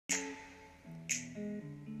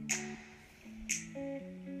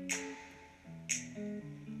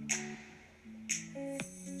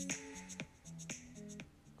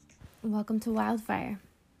Welcome to Wildfire.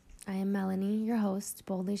 I am Melanie, your host,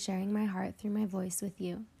 boldly sharing my heart through my voice with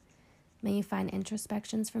you. May you find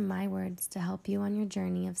introspections from my words to help you on your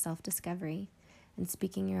journey of self-discovery and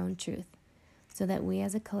speaking your own truth, so that we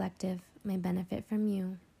as a collective may benefit from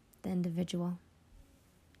you, the individual.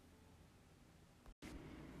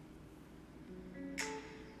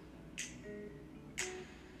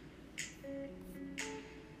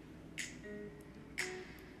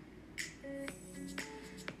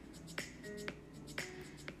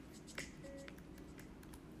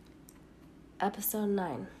 Episode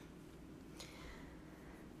 9.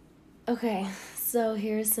 Okay, so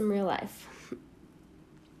here's some real life.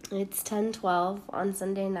 It's 10:12 on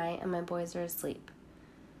Sunday night and my boys are asleep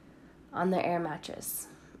on their air mattress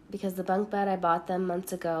because the bunk bed I bought them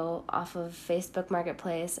months ago off of Facebook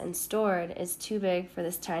Marketplace and stored is too big for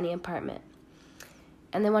this tiny apartment.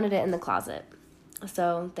 And they wanted it in the closet.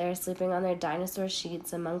 So they're sleeping on their dinosaur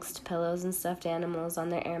sheets amongst pillows and stuffed animals on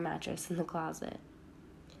their air mattress in the closet.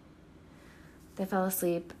 They fell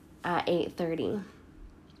asleep at 8:30.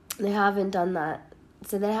 They haven't done that.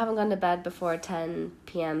 So they haven't gone to bed before 10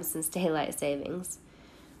 p.m. since daylight savings.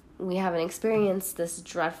 We haven't experienced this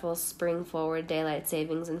dreadful spring-forward daylight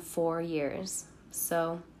savings in 4 years.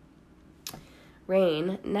 So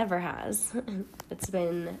rain never has. It's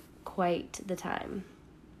been quite the time.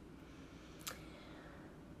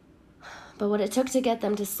 But what it took to get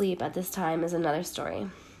them to sleep at this time is another story.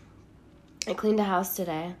 I cleaned a house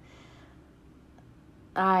today.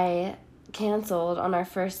 I canceled on our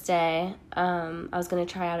first day. I was going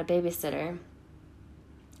to try out a babysitter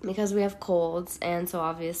because we have colds, and so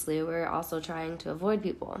obviously we're also trying to avoid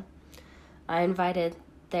people. I invited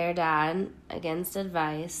their dad, against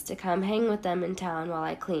advice, to come hang with them in town while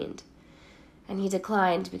I cleaned, and he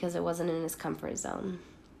declined because it wasn't in his comfort zone.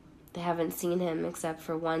 They haven't seen him except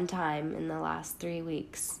for one time in the last 3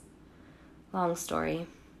 weeks. Long story.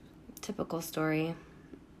 Typical story.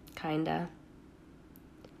 Kinda.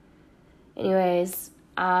 Anyways,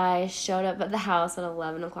 I showed up at the house at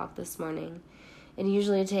 11 o'clock this morning. It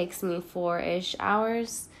usually takes me 4-ish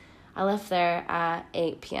hours. I left there at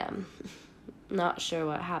 8 p.m. Not sure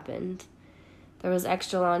what happened. There was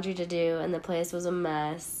extra laundry to do, and the place was a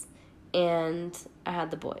mess, and I had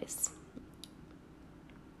the boys.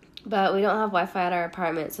 But we don't have Wi-Fi at our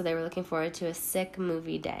apartment, so they were looking forward to a sick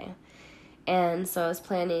movie day. And so I was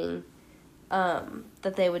planning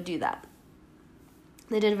that they would do that.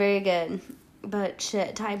 They did very good, but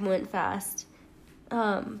shit, time went fast.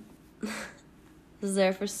 I was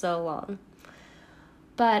there for so long.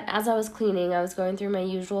 But as I was cleaning, I was going through my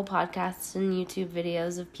usual podcasts and YouTube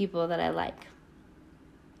videos of people that I like,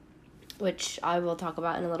 which I will talk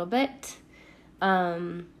about in a little bit.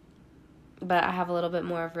 But I have a little bit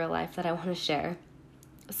more of real life that I want to share.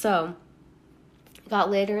 So, it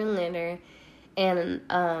got later and later, and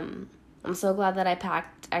I'm so glad that I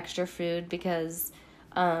packed extra food because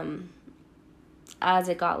as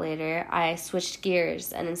it got later, I switched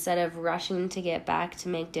gears, and instead of rushing to get back to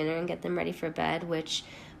make dinner and get them ready for bed, which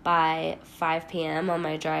by 5 p.m. on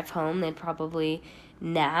my drive home, they'd probably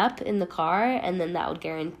nap in the car, and then that would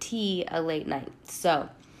guarantee a late night. So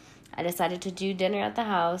I decided to do dinner at the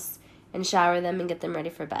house and shower them and get them ready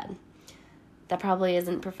for bed. That probably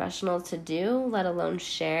isn't professional to do, let alone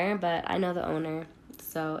share, but I know the owner,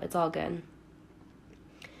 so it's all good.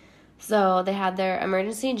 So they had their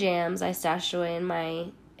emergency jams I stashed away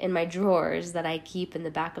in my drawers that I keep in the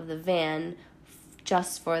back of the van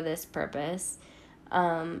just for this purpose.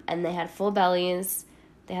 And they had full bellies.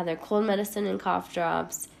 They had their cold medicine and cough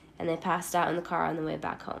drops, and they passed out in the car on the way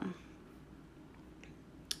back home.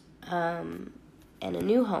 And a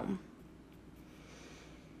new home.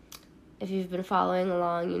 If you've been following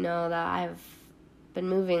along, you know that I've been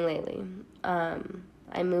moving lately.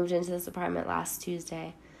 I moved into this apartment last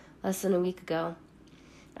Tuesday, less than a week ago.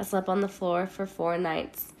 I slept on the floor for 4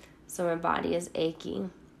 nights, so my body is achy.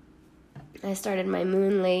 I started my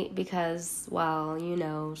moon late because, well, you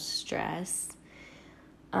know, stress.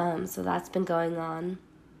 So that's been going on.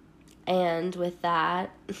 And with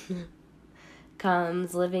that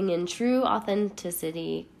comes living in true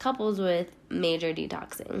authenticity, coupled with major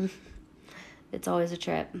detoxing. It's always a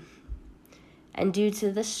trip. And due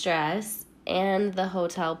to the stress and the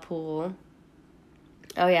hotel pool,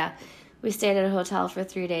 oh yeah, we stayed at a hotel for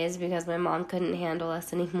 3 days because my mom couldn't handle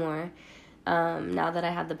us anymore now that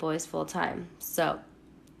I had the boys full time. So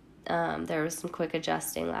there was some quick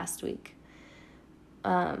adjusting last week.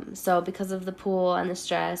 So because of the pool and the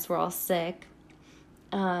stress, we're all sick.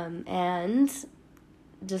 And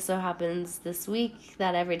just so happens this week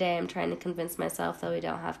that every day I'm trying to convince myself that we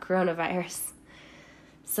don't have coronavirus.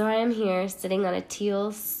 So I am here sitting on a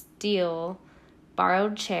teal deal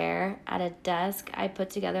borrowed chair at a desk I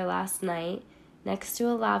put together last night next to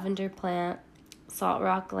a lavender plant, salt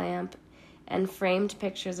rock lamp, and framed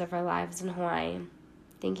pictures of our lives in Hawaii,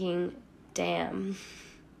 thinking, damn,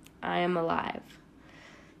 I am alive.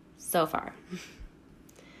 So far.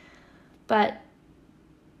 But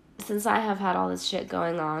since I have had all this shit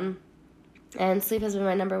going on, and sleep has been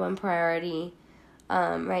my number one priority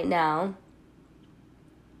right now,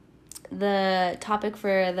 the topic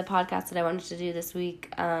for the podcast that I wanted to do this week,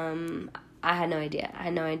 I had no idea. I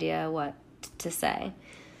had no idea what to say.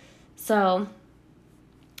 So,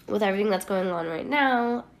 with everything that's going on right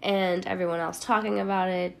now, and everyone else talking about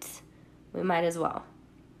it, we might as well.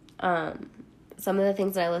 Some of the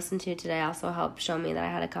things that I listened to today also helped show me that I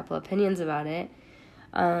had a couple opinions about it.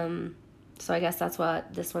 So I guess that's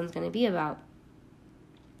what this one's going to be about.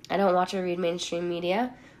 I don't watch or read mainstream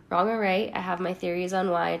media. Wrong or right, I have my theories on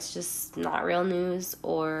why it's just not real news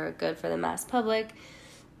or good for the mass public.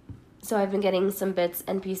 So I've been getting some bits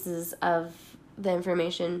and pieces of the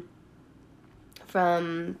information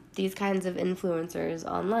from these kinds of influencers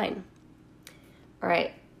online. All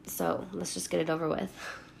right, so let's just get it over with.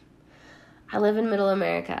 I live in Middle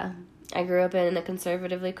America. I grew up in a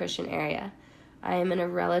conservatively Christian area. I am in a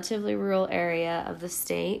relatively rural area of the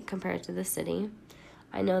state compared to the city.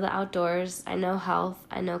 I know the outdoors, I know health,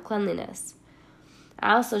 I know cleanliness.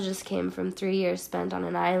 I also just came from 3 years spent on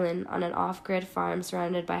an island on an off-grid farm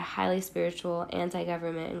surrounded by highly spiritual,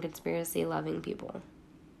 anti-government, and conspiracy-loving people.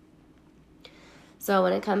 So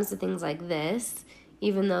when it comes to things like this,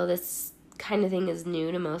 even though this kind of thing is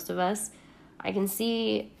new to most of us, I can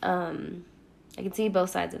see both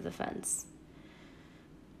sides of the fence.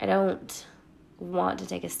 I don't want to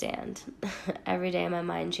take a stand. Every day my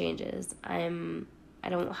mind changes. I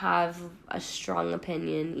don't have a strong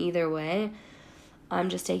opinion either way. I'm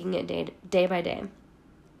just taking it day by day.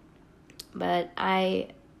 But I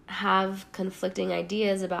have conflicting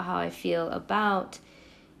ideas about how I feel about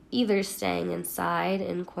either staying inside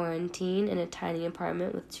in quarantine in a tiny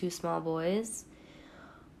apartment with 2 small boys,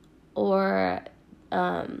 or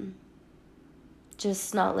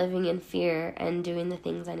just not living in fear and doing the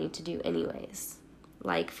things I need to do anyways.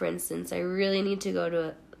 Like, for instance, I really need to go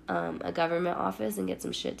to a government office and get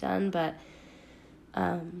some shit done, but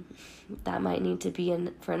that might need to be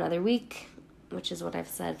in for another week, which is what I've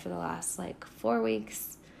said for the last 4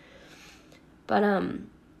 weeks. But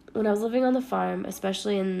when I was living on the farm,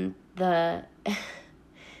 especially in the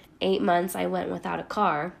 8 months I went without a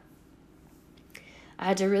car, I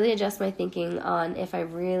had to really adjust my thinking on if I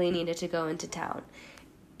really needed to go into town.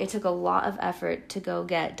 It took a lot of effort to go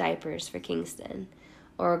get diapers for Kingston,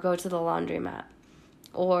 or go to the laundromat,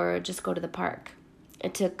 or just go to the park.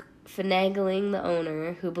 It took finagling the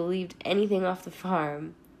owner who believed anything off the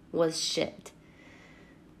farm was shit.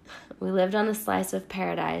 We lived on a slice of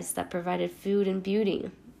paradise that provided food and beauty.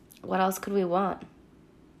 What else could we want?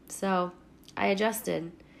 So I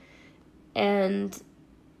adjusted. And,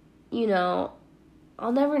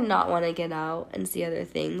 I'll never not want to get out and see other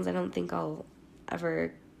things. I don't think I'll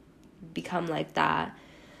ever become like that.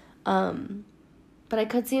 But I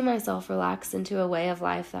could see myself relax into a way of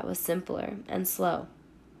life that was simpler and slow.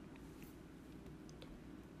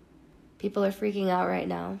 People are freaking out right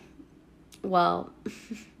now. Well,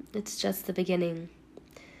 it's just the beginning.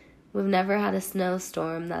 We've never had a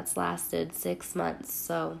snowstorm that's lasted 6 months,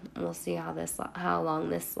 so we'll see how long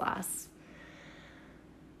this lasts.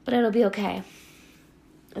 But it'll be okay.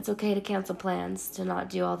 It's okay to cancel plans, to not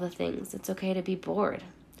do all the things. It's okay to be bored.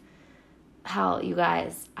 Hell, you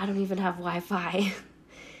guys, I don't even have Wi-Fi.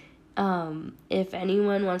 If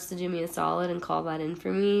anyone wants to do me a solid and call that in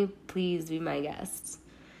for me, please be my guest.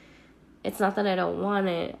 It's not that I don't want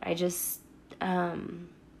it. I just don't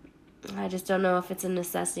know if it's a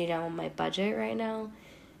necessity on my budget right now.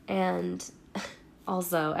 And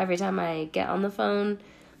also, every time I get on the phone,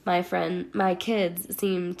 my kids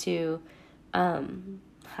seem to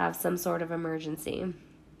have some sort of emergency.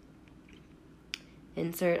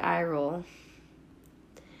 Insert eye roll.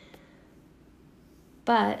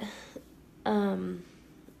 But in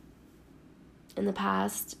the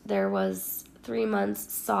past, there was 3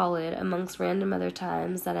 months solid amongst random other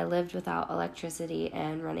times that I lived without electricity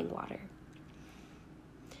and running water.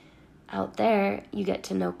 Out there, you get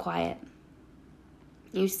to know quiet.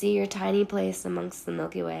 You see your tiny place amongst the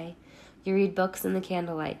Milky Way. You read books in the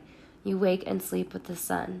candlelight. You wake and sleep with the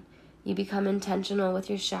sun. You become intentional with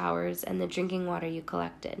your showers and the drinking water you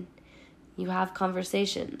collected. You have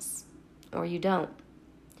conversations, or you don't.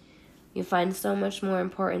 You find so much more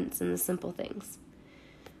importance in the simple things.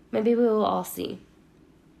 Maybe we will all see.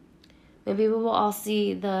 Maybe we will all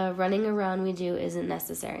see the running around we do isn't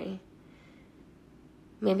necessary.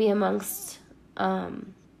 Maybe amongst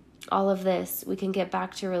all of this, we can get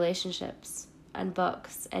back to relationships and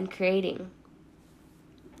books and creating.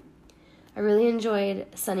 I really enjoyed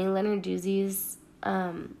Sunny Lenarduzzi's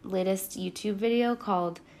latest YouTube video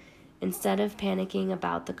called Instead of Panicking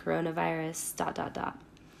About the Coronavirus, ...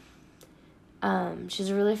 She's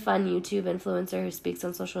a really fun YouTube influencer who speaks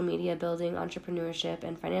on social media, building entrepreneurship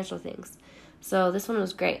and financial things. So this one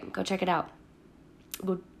was great. Go check it out.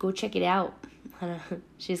 Go check it out.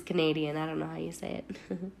 She's Canadian. I don't know how you say it.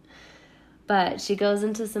 But she goes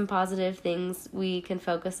into some positive things we can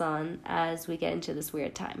focus on as we get into this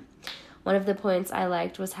weird time. One of the points I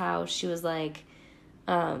liked was how she was like,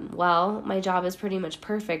 well, my job is pretty much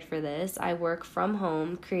perfect for this. I work from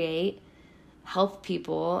home, create, help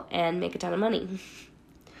people, and make a ton of money.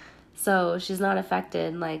 So she's not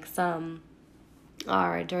affected like some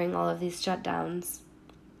are during all of these shutdowns,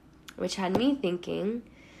 which had me thinking,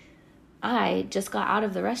 I just got out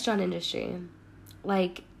of the restaurant industry,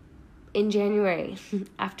 like in January,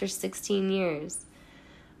 after 16 years.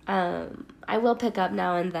 I will pick up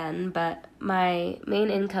now and then, but my main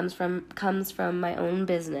income comes from my own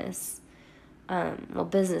business,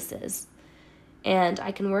 businesses. And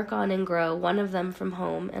I can work on and grow one of them from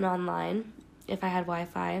home and online if I had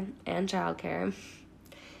Wi-Fi and childcare.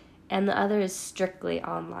 And the other is strictly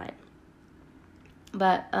online.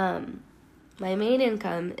 But my main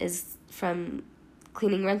income is from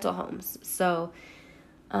cleaning rental homes. So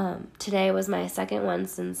today was my second one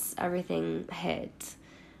since everything hit.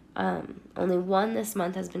 Only one this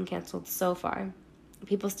month has been canceled so far.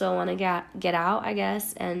 People still want to get out, I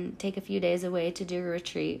guess, and take a few days away to do a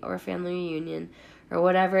retreat or a family reunion or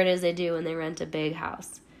whatever it is they do when they rent a big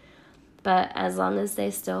house. But as long as they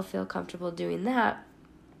still feel comfortable doing that,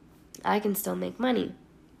 I can still make money.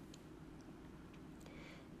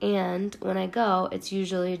 And when I go, it's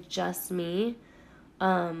usually just me,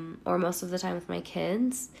 or most of the time with my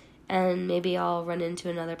kids, and maybe I'll run into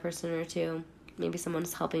another person or two. Maybe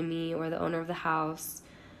someone's helping me or the owner of the house,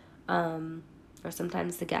 or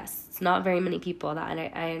sometimes the guests. Not very many people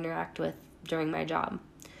that I interact with during my job.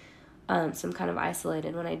 So I'm kind of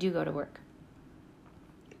isolated when I do go to work.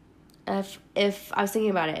 If I was thinking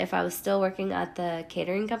about it, if I was still working at the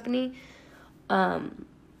catering company, or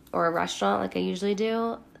a restaurant like I usually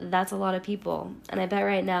do, that's a lot of people. And I bet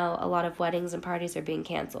right now a lot of weddings and parties are being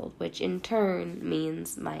canceled, which in turn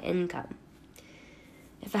means my income.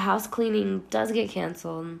 If a house cleaning does get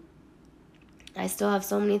canceled, I still have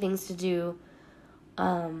so many things to do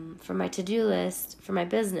for my to-do list for my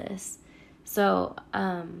business. So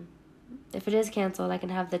if it is canceled, I can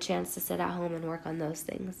have the chance to sit at home and work on those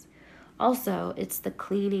things. Also, it's the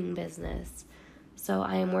cleaning business. So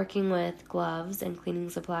I am working with gloves and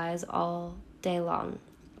cleaning supplies all day long.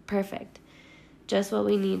 Perfect. Just what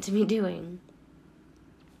we need to be doing.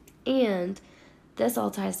 And this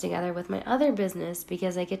all ties together with my other business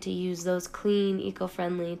because I get to use those clean,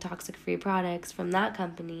 eco-friendly, toxic-free products from that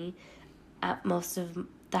company at most of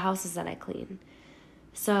the houses that I clean.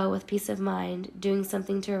 So with peace of mind, doing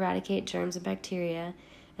something to eradicate germs and bacteria,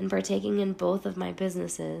 and partaking in both of my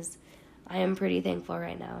businesses, I am pretty thankful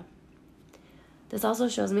right now. This also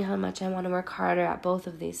shows me how much I want to work harder at both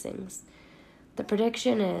of these things. The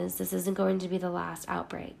prediction is this isn't going to be the last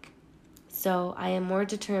outbreak. So I am more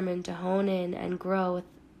determined to hone in and grow with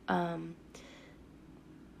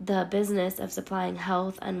the business of supplying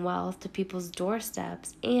health and wealth to people's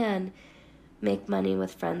doorsteps and make money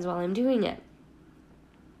with friends while I'm doing it.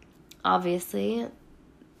 Obviously,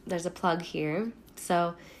 there's a plug here,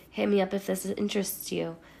 so hit me up if this interests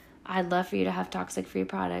you. I'd love for you to have toxic-free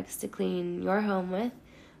products to clean your home with,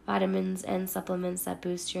 vitamins and supplements that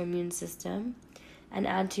boost your immune system, and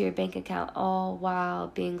add to your bank account, all while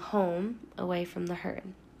being home, away from the herd.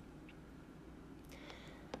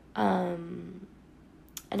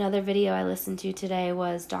 Another video I listened to today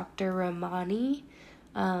was Dr. Ramani,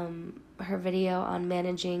 her video on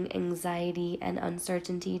managing anxiety and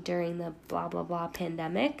uncertainty during the blah, blah, blah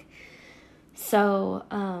pandemic. So,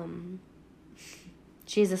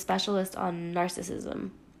 she's a specialist on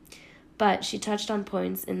narcissism, but she touched on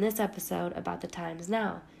points in this episode about the times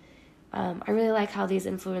now. I really like how these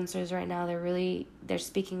influencers right now, they're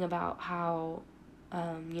speaking about how,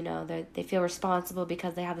 they feel responsible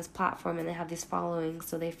because they have this platform and they have these followings,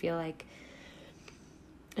 so they feel like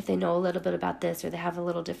if they know a little bit about this or they have a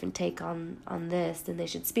little different take on this, then they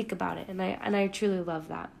should speak about it. And I truly love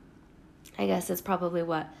that. I guess it's probably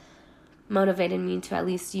what motivated me to at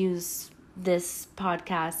least use this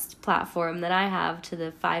podcast platform that I have to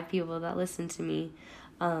the 5 people that listen to me,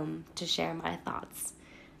 to share my thoughts.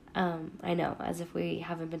 I know, as if we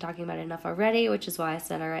haven't been talking about it enough already, which is why I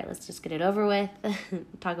said, all right, let's just get it over with.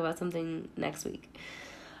 Talk about something next week.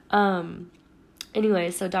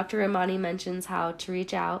 Anyway, so Dr. Ramani mentions how to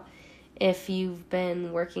reach out if you've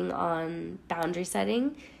been working on boundary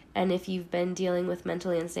setting and if you've been dealing with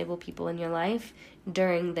mentally unstable people in your life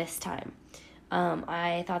during this time.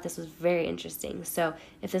 I thought this was very interesting. So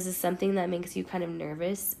if this is something that makes you kind of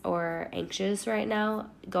nervous or anxious right now,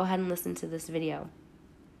 go ahead and listen to this video.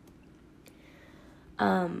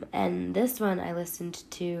 And this one I listened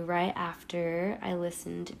to right after I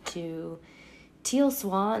listened to Teal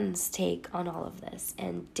Swan's take on all of this.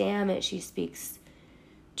 And damn it, she speaks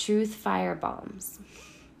truth fire bombs.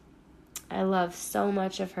 I love so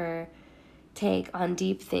much of her take on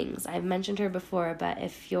deep things. I've mentioned her before, but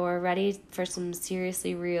if you're ready for some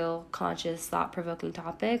seriously real, conscious, thought-provoking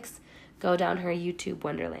topics, go down her YouTube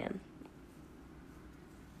wonderland.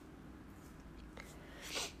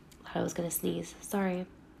 I was gonna sneeze. Sorry.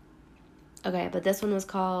 Okay, but this one was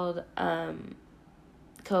called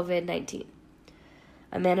COVID-19.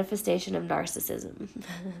 A manifestation of narcissism.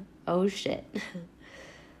 Oh, shit.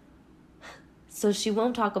 So she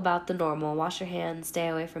won't talk about the normal, wash your hands, stay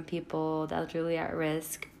away from people, the elderly at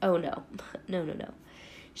risk. Oh, no. No.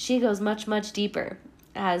 She goes much, much deeper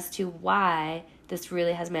as to why this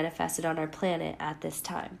really has manifested on our planet at this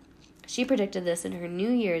time. She predicted this in her New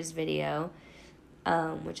Year's video,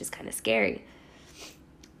 which is kind of scary.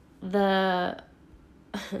 If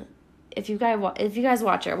you guys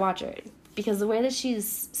watch her, because the way that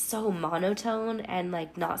she's so monotone and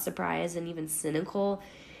like not surprised and even cynical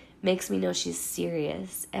makes me know she's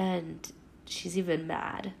serious and she's even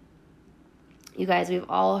mad. You guys, we've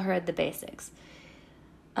all heard the basics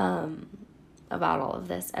about all of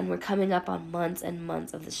this, and we're coming up on months and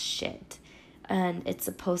months of this shit, and it's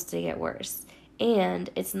supposed to get worse. And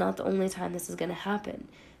it's not the only time this is going to happen.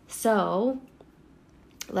 So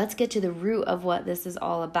let's get to the root of what this is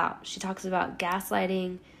all about. She talks about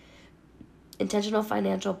gaslighting, intentional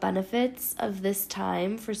financial benefits of this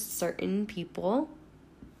time for certain people,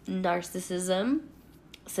 narcissism,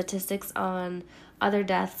 statistics on other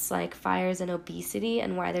deaths like fires and obesity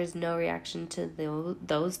and why there's no reaction to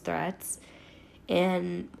those threats,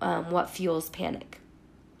 and what fuels panic.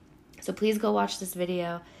 So please go watch this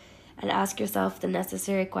video and ask yourself the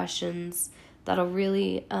necessary questions that'll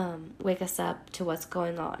really wake us up to what's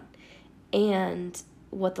going on and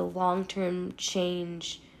what the long-term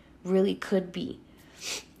change really could be.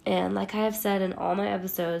 And like I have said in all my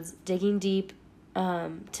episodes, digging deep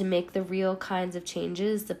to make the real kinds of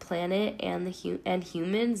changes the planet and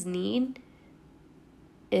humans need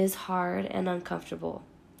is hard and uncomfortable,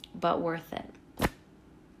 but worth it.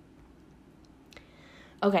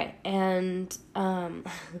 Okay, and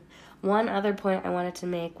one other point I wanted to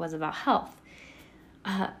make was about health.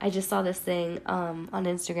 I just saw this thing on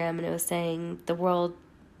Instagram, and it was saying the world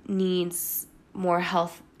needs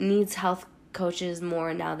health coaches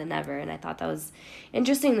more now than ever, and I thought that was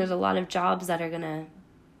interesting. There's a lot of jobs that are going to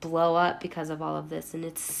blow up because of all of this, and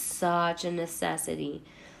it's such a necessity.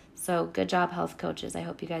 So good job, health coaches. I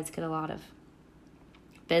hope you guys get a lot of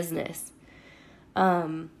business.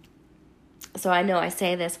 So I know I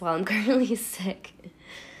say this while I'm currently sick,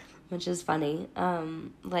 which is funny.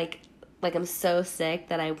 Like I'm so sick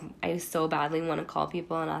that I so badly want to call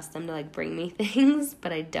people and ask them to like bring me things,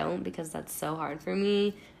 but I don't because that's so hard for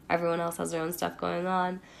me. Everyone else has their own stuff going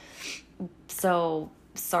on. So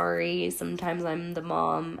sorry, sometimes I'm the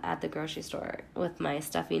mom at the grocery store with my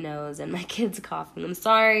stuffy nose and my kids coughing. I'm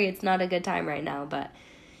sorry, it's not a good time right now, but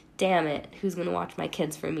damn it, who's going to watch my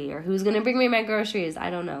kids for me, or who's going to bring me my groceries?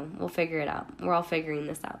 I don't know. We'll figure it out. We're all figuring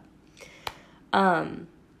this out.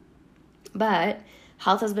 But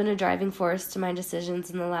health has been a driving force to my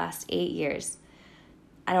decisions in the last 8 years.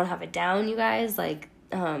 I don't have it down, you guys. Like,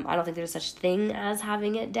 I don't think there's such thing as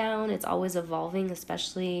having it down. It's always evolving,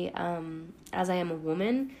 especially as I am a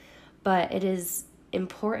woman. But it is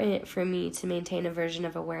important for me to maintain a version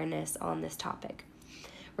of awareness on this topic.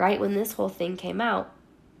 Right when this whole thing came out,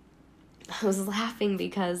 I was laughing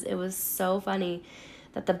because it was so funny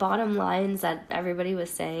that the bottom lines that everybody was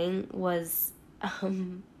saying was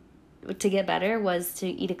to get better was to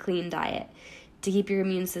eat a clean diet, to keep your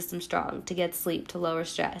immune system strong, to get sleep, to lower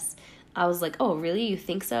stress. I was like, oh, really? You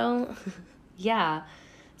think so? Yeah.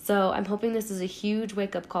 So I'm hoping this is a huge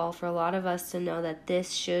wake-up call for a lot of us to know that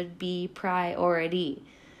this should be priority.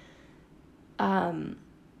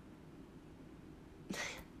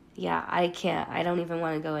 Yeah, I don't even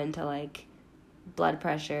want to go into like blood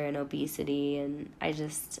pressure and obesity, and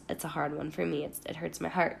it's a hard one for me. It hurts my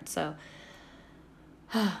heart. So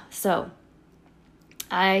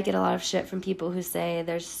I get a lot of shit from people who say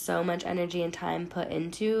there's so much energy and time put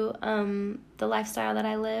into the lifestyle that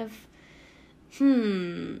I live.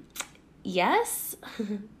 Yes,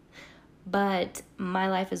 but my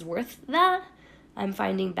life is worth that. I'm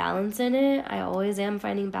finding balance in it. I always am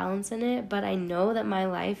finding balance in it, but I know that my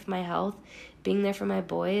life, my health, being there for my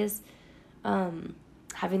boys,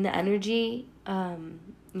 having the energy, having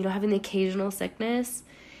the occasional sickness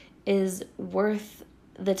is worth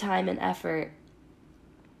the time and effort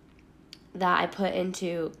that I put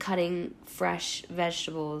into cutting fresh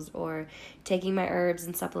vegetables or taking my herbs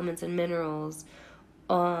and supplements and minerals,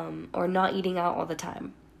 or not eating out all the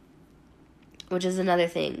time, which is another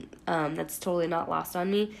thing that's totally not lost on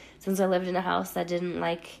me. Since I lived in a house that didn't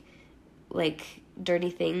like dirty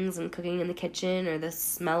things and cooking in the kitchen or the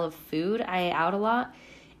smell of food, I ate out a lot.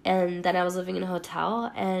 And then I was living in a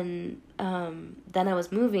hotel, and then I was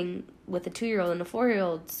moving with a 2-year-old and a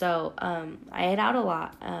 4-year-old, so I ate out a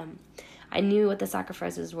lot. I knew what the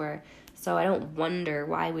sacrifices were, so I don't wonder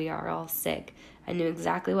why we are all sick. I knew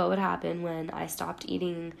exactly what would happen when I stopped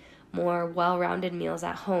eating more well-rounded meals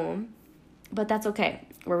at home, but that's okay.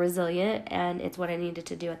 We're resilient, and it's what I needed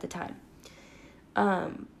to do at the time.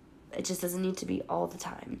 It just doesn't need to be all the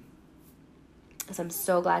time. So I'm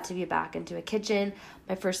so glad to be back into a kitchen.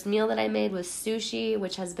 My first meal that I made was sushi,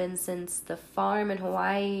 which has been since the farm in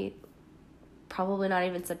Hawaii. Probably not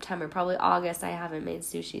even September, probably August. I haven't made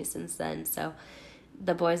sushi since then. So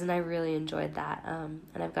the boys and I really enjoyed that. And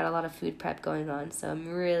I've got a lot of food prep going on. So I'm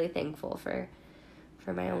really thankful for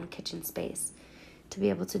my own kitchen space to be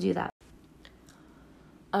able to do that.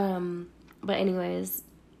 But anyways,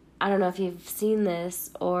 I don't know if you've seen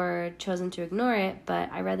this or chosen to ignore it,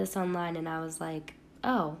 but I read this online and I was like,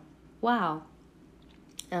 oh, wow.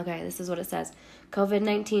 Okay, this is what it says.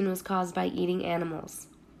 COVID-19 was caused by eating animals.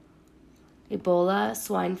 Ebola,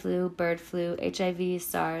 swine flu, bird flu, HIV,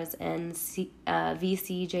 SARS, and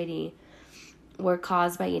VCJD were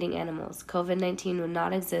caused by eating animals. COVID-19 would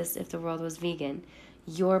not exist if the world was vegan.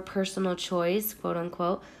 Your personal choice, quote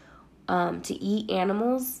unquote, to eat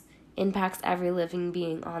animals impacts every living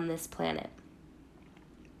being on this planet.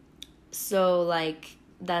 So,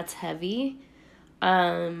 that's heavy.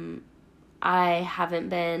 I haven't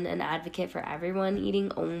been an advocate for everyone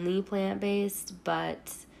eating only plant-based,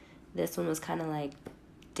 but this one was kind of like,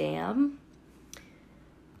 damn.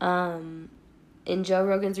 In Joe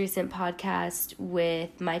Rogan's recent podcast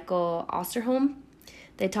with Michael Osterholm,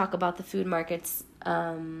 they talk about the food markets,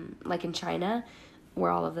 in China,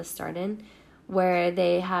 where all of this started, where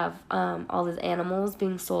they have all these animals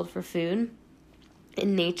being sold for food.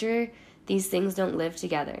 In nature, these things don't live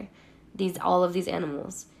together. All of these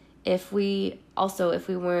animals. If we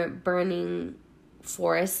weren't burning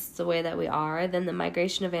forests the way that we are, then the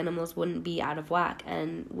migration of animals wouldn't be out of whack.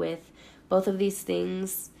 And with both of these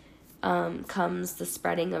things comes the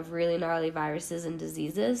spreading of really gnarly viruses and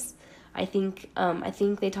diseases. I think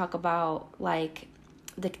they talk about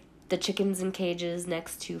the chickens in cages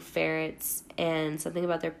next to ferrets, and something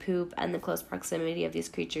about their poop and the close proximity of these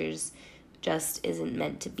creatures just isn't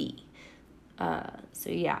meant to be. So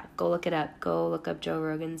yeah, go look it up. Go look up Joe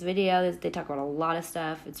Rogan's video. They talk about a lot of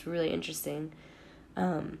stuff. It's really interesting.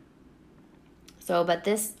 But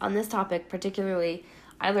on this topic particularly,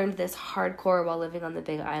 I learned this hardcore while living on the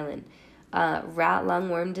Big Island. Rat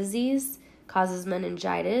lungworm disease causes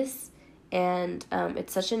meningitis, and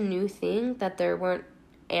it's such a new thing that there weren't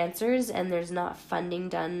answers, and there's not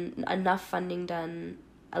enough funding done,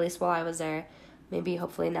 at least while I was there. Maybe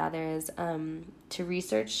hopefully now there is, to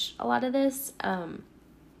research a lot of this.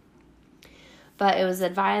 But it was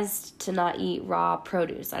advised to not eat raw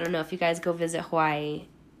produce. I don't know if you guys go visit Hawaii,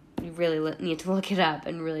 you really need to look it up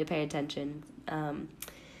and really pay attention.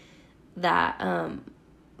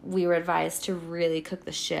 We were advised to really cook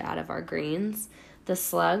the shit out of our greens. The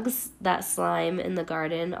slugs that slime in the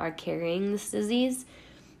garden are carrying this disease.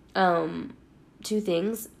 Two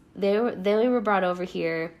things. They were brought over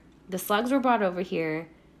here. The slugs were brought over here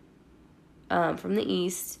from the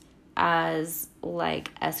east as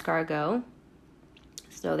escargot.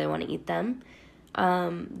 So they want to eat them.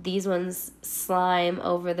 These ones slime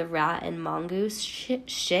over the rat and mongoose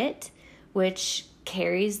shit, which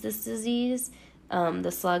carries this disease.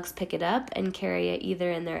 The slugs pick it up and carry it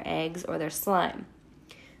either in their eggs or their slime.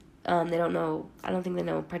 They don't know, I don't think they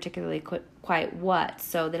know particularly quite what,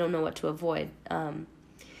 so they don't know what to avoid.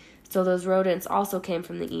 So those rodents also came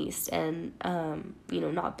from the east, and,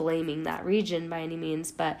 not blaming that region by any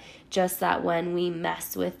means, but just that when we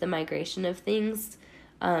mess with the migration of things,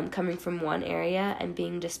 coming from one area and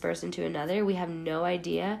being dispersed into another, we have no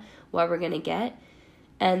idea what we're going to get.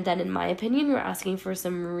 And then, in my opinion, we're asking for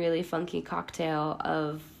some really funky cocktail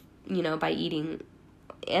of, by eating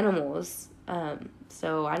animals.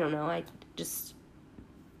 So I don't know.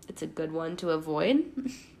 It's a good one to avoid,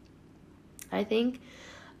 I think.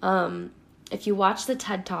 If you watch the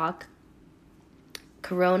TED Talk,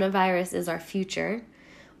 Coronavirus is Our Future,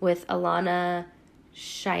 with Alana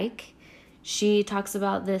Shaikh, she talks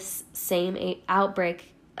about this same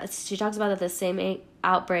outbreak. She talks about that the same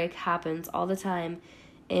outbreak happens all the time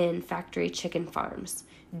in factory chicken farms.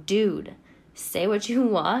 Dude, say what you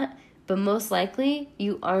want, but most likely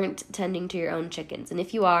you aren't tending to your own chickens. And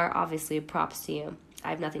if you are, obviously props to you. I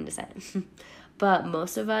have nothing to say. But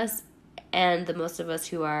most of us, and the most of us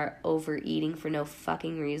who are overeating for no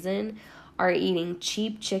fucking reason, are eating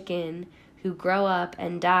cheap chicken who grow up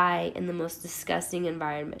and die in the most disgusting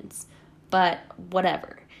environments. But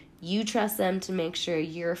whatever. You trust them to make sure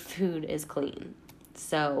your food is clean.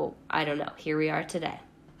 So, I don't know. Here we are today.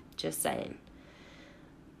 Just saying.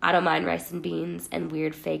 I don't mind rice and beans and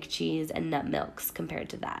weird fake cheese and nut milks compared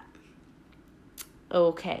to that.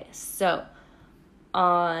 Okay, so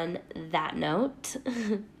on that note,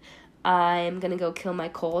 I'm going to go kill my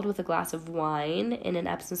cold with a glass of wine in an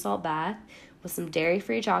Epsom salt bath with some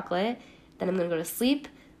dairy-free chocolate. Then I'm going to go to sleep.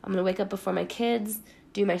 I'm going to wake up before my kids,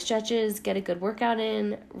 do my stretches, get a good workout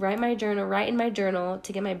in, write in my journal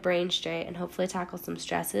to get my brain straight and hopefully tackle some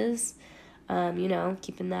stresses.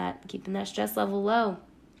 Keeping that stress level low.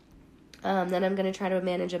 Then I'm going to try to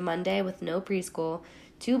manage a Monday with no preschool,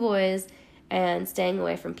 2 boys, and staying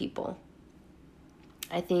away from people.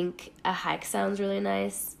 I think a hike sounds really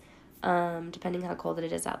nice, depending how cold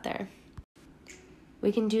it is out there.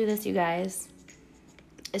 We can do this, you guys.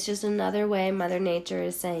 It's just another way Mother Nature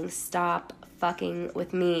is saying, stop fucking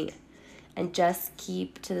with me and just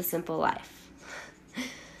keep to the simple life.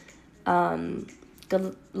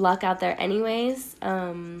 Good luck out there anyways.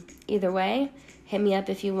 Either way, hit me up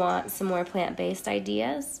if you want some more plant-based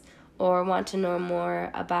ideas or want to know more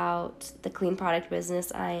about the clean product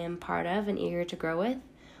business I am part of and eager to grow with.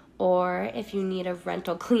 Or if you need a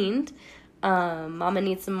rental cleaned, Mama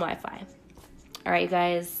needs some Wi-Fi. All right, you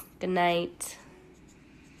guys. Good night.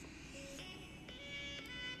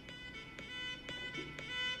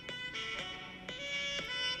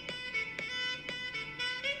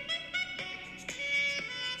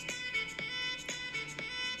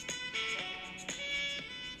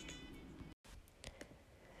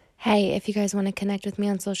 Hey, if you guys want to connect with me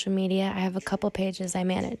on social media, I have a couple pages I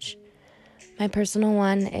manage. My personal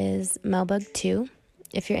one is Melbug2.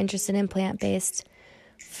 If you're interested in plant-based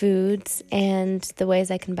foods and the ways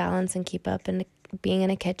I can balance and keep up in being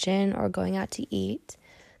in a kitchen or going out to eat,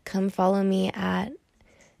 come follow me at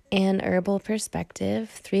An Herbal Perspective,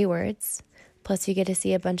 3 words. Plus you get to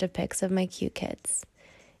see a bunch of pics of my cute kids.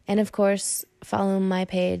 And of course, follow my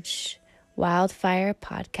page, Wildfire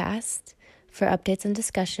Podcast, for updates and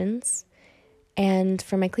discussions. And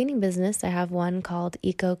for my cleaning business, I have one called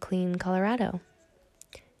Eco Clean Colorado.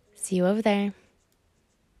 See you over there.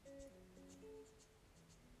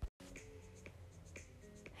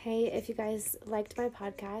 Hey, if you guys liked my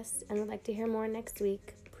podcast and would like to hear more next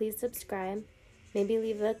week, please subscribe. Maybe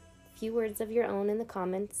leave a few words of your own in the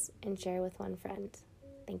comments and share with one friend.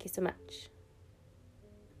 Thank you so much.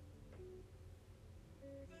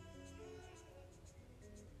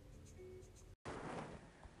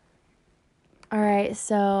 All right,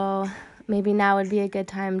 so maybe now would be a good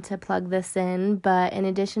time to plug this in, but in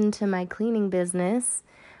addition to my cleaning business,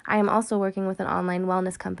 I am also working with an online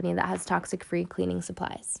wellness company that has toxic-free cleaning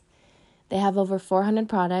supplies. They have over 400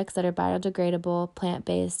 products that are biodegradable,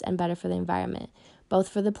 plant-based, and better for the environment, both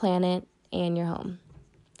for the planet and your home.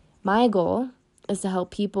 My goal is to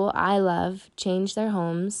help people I love change their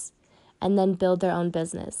homes and then build their own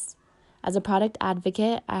business. As a product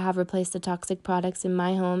advocate, I have replaced the toxic products in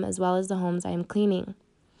my home as well as the homes I am cleaning.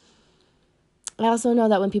 I also know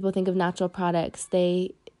that when people think of natural products,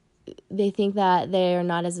 they think that they are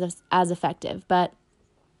not as effective. But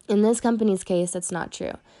in this company's case, that's not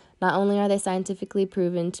true. Not only are they scientifically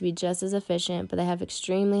proven to be just as efficient, but they have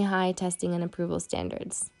extremely high testing and approval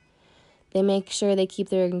standards. They make sure they keep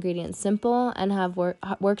their ingredients simple and have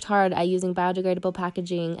worked hard at using biodegradable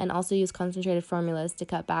packaging and also use concentrated formulas to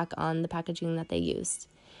cut back on the packaging that they used.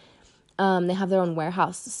 They have their own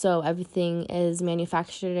warehouse, so everything is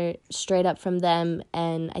manufactured straight up from them,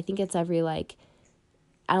 and I think it's I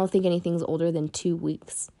don't think anything's older than 2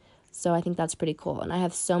 weeks. So I think that's pretty cool. And I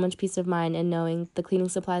have so much peace of mind in knowing the cleaning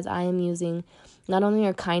supplies I am using not only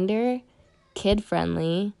are kinder,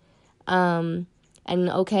 kid-friendly, and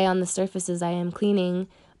okay on the surfaces I am cleaning,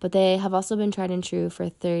 but they have also been tried and true for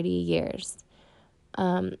 30 years.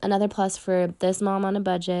 Another plus for this mom on a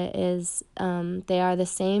budget is they are the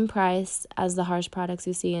same price as the Harsh products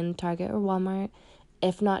you see in Target or Walmart,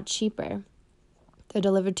 if not cheaper. They're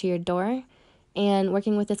delivered to your door, and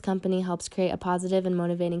working with this company helps create a positive and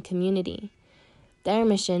motivating community. Their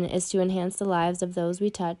mission is to enhance the lives of those we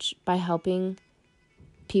touch by helping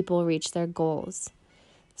people reach their goals.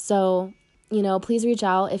 So, please reach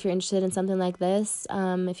out if you're interested in something like this.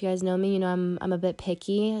 If you guys know me, I'm a bit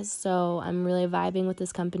picky, so I'm really vibing with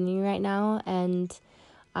this company right now, and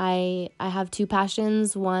I have two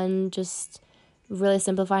passions. One, just really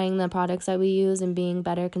simplifying the products that we use and being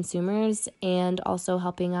better consumers, and also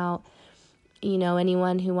helping out,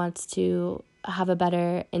 anyone who wants to have a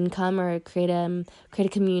better income or create a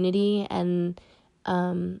community and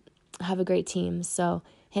have a great team. So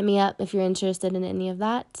hit me up if you're interested in any of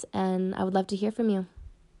that, and I would love to hear from you.